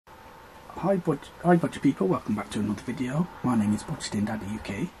Hi budget people, welcome back to another video. My name is Budgeting Daddy UK.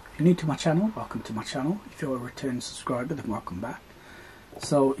 If you're new to my channel, welcome to my channel. If you're a return subscriber, then welcome back.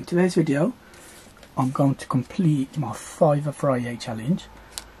 So in today's video, I'm going to complete my Fiverr Fri-Yay challenge.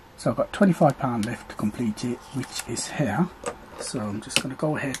 So I've got £25 left to complete it, which is here. So I'm just going to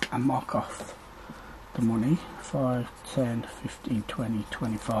go ahead and mark off the money. 5, 10, 15, 20,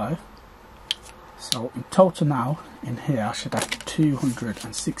 25. So in total now, in here I should have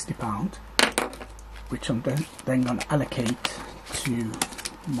 £260, which I'm then going to allocate to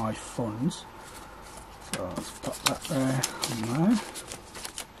my funds. So let's pop that there and there.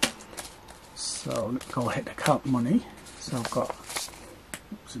 So let's go ahead and count money. So I've got,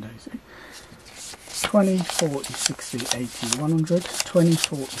 oops, daisy, 20, 40, 60, 80, 100, 20,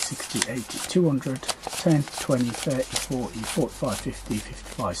 40, 60, 80, 200, 10, 20, 30, 40, 45, 50,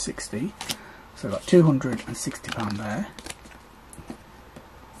 55, 60. So I've got £260 there.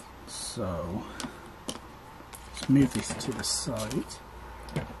 So let's move this to the side.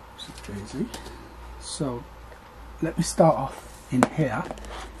 Easy. So let me start off in here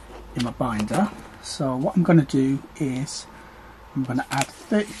in my binder. So what I'm going to do is I'm going to add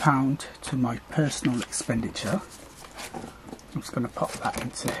 £30 to my personal expenditure. I'm just going to pop that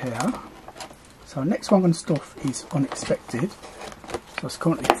into here. So next one I'm going to stuff is unexpected. So it's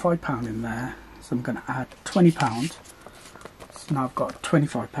currently £5 in there. So I'm going to add £20. So now I've got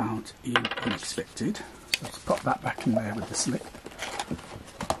 £25 in unexpected. So let's pop that back in there with the slip.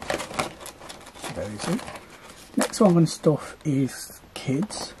 Very easy. Next one I'm going to stuff is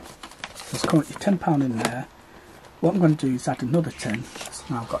kids. So there's currently £10 in there. What I'm going to do is add another 10. So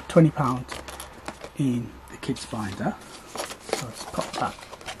now I've got £20 in the kids binder. So let's pop that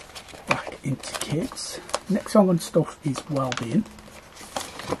back into kids. Next one I'm going to stuff is well-being.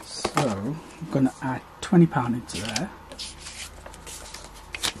 So I'm going to add £20 into there.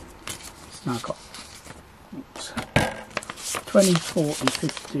 So now I've got 20, 40,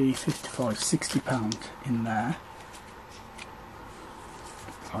 50, 55, £60 in there.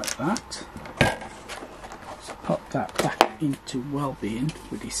 Like that. So pop that back into well-being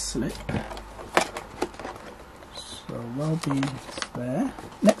with this slip. So well-being is there.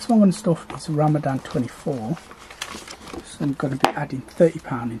 Next one I'm going to stuff is Ramadan 24. So I'm going to be adding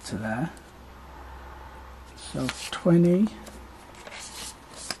 £30 into there. So 20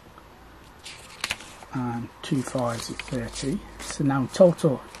 and 2 5s is 30. So now in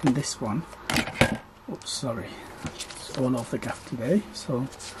total in this one, oops, sorry, it's all over the gaff today. So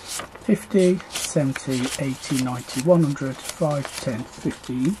 50, 70, 80, 90, 100, 5, 10,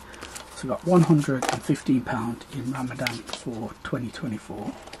 15. So I've got £115 in Ramadan for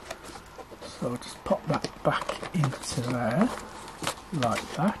 2024. So just pop that back into there,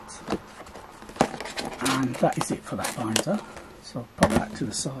 like that. And that is it for that binder. So I'll pop that to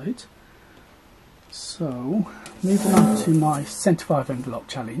the side. So moving on to my 75 envelope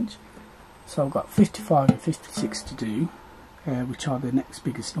challenge. So I've got 55 and 56 to do, which are the next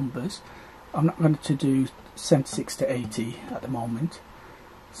biggest numbers. I'm not going to do 76 to 80 at the moment.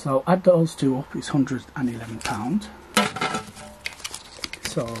 So add those two up, it's £111.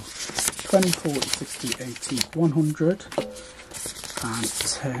 So 20, 40, 60, 80, 100 and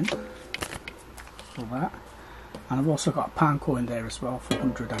 10 for that. And I've also got a pound coin there as well for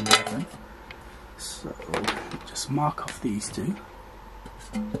 111. So just mark off these two,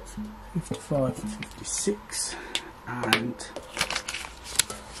 55 and 56, and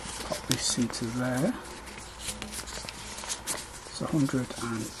pop this into there. So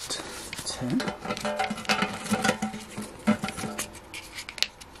 110.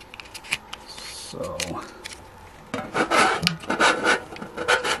 So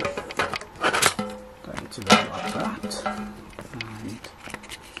going to look like that, and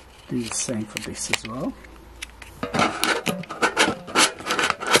do the same for this as well.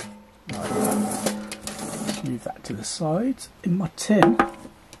 Right. Move that to the side. In my tin,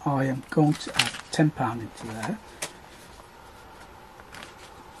 I am going to add £10 into there.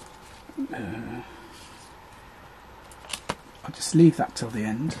 I'll just leave that till the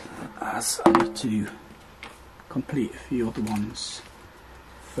end, as I need to complete a few other ones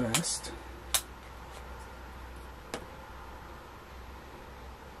first.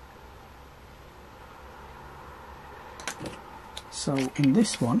 So in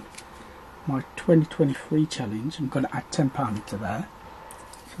this one, my 2023 challenge, I'm going to add £10 into there.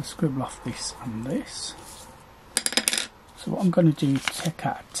 So scribble off this and this. So what I'm going to do is take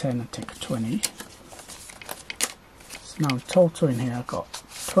out a 10 and take a 20. So now in total in here I've got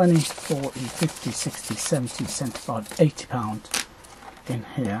 20, 40, 50, 60, 70, 75, £80 in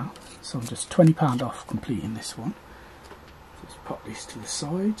here. So I'm just £20 off completing this one. Let's pop this to the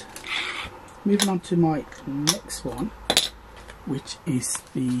side. moving on to my next one, which is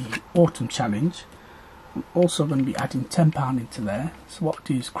the autumn challenge. I'm also going to be adding £10 into there. So what I'll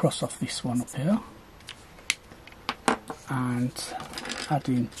do is cross off this one up here and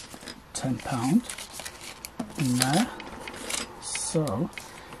adding £10 in there. So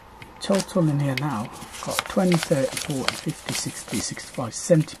total in here now, I've got 20, 30, 40, 50, 60, 65,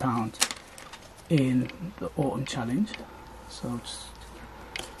 £70 in the autumn challenge. So I'll just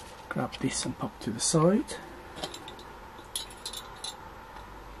grab this and pop to the side.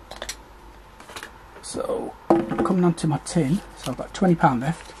 So coming on to my tin, so I've got £20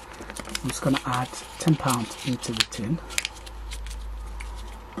 left. I'm just going to add £10 into the tin,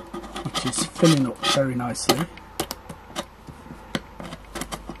 which is filling up very nicely.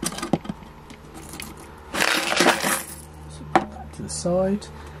 So put that to the side.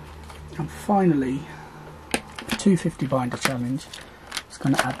 And finally, 250 binder challenge. Just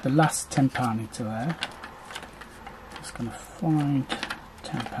going to add the last £10 into there. Just going to find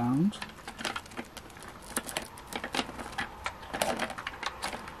 £10.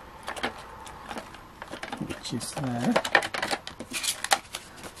 Which is there.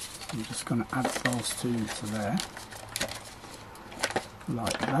 So I'm just going to add those two into there.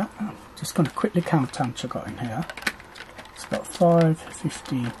 Like that. I'm just going to quickly count how much I got in here. It's got 5,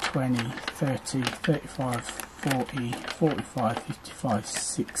 15, 20, 30, 35, 40, 45, 55,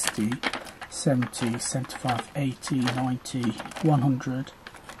 60, 70, 75, 80, 90, 100,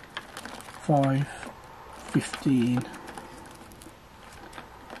 5, 15,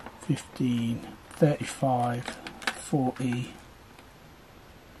 15, 35, 40,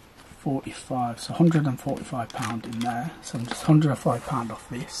 45, so £145 in there. So I'm just £105 off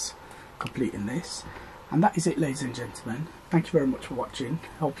this, completing this. And that is it, ladies and gentlemen. Thank you very much for watching.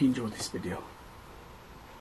 Hope you enjoyed this video.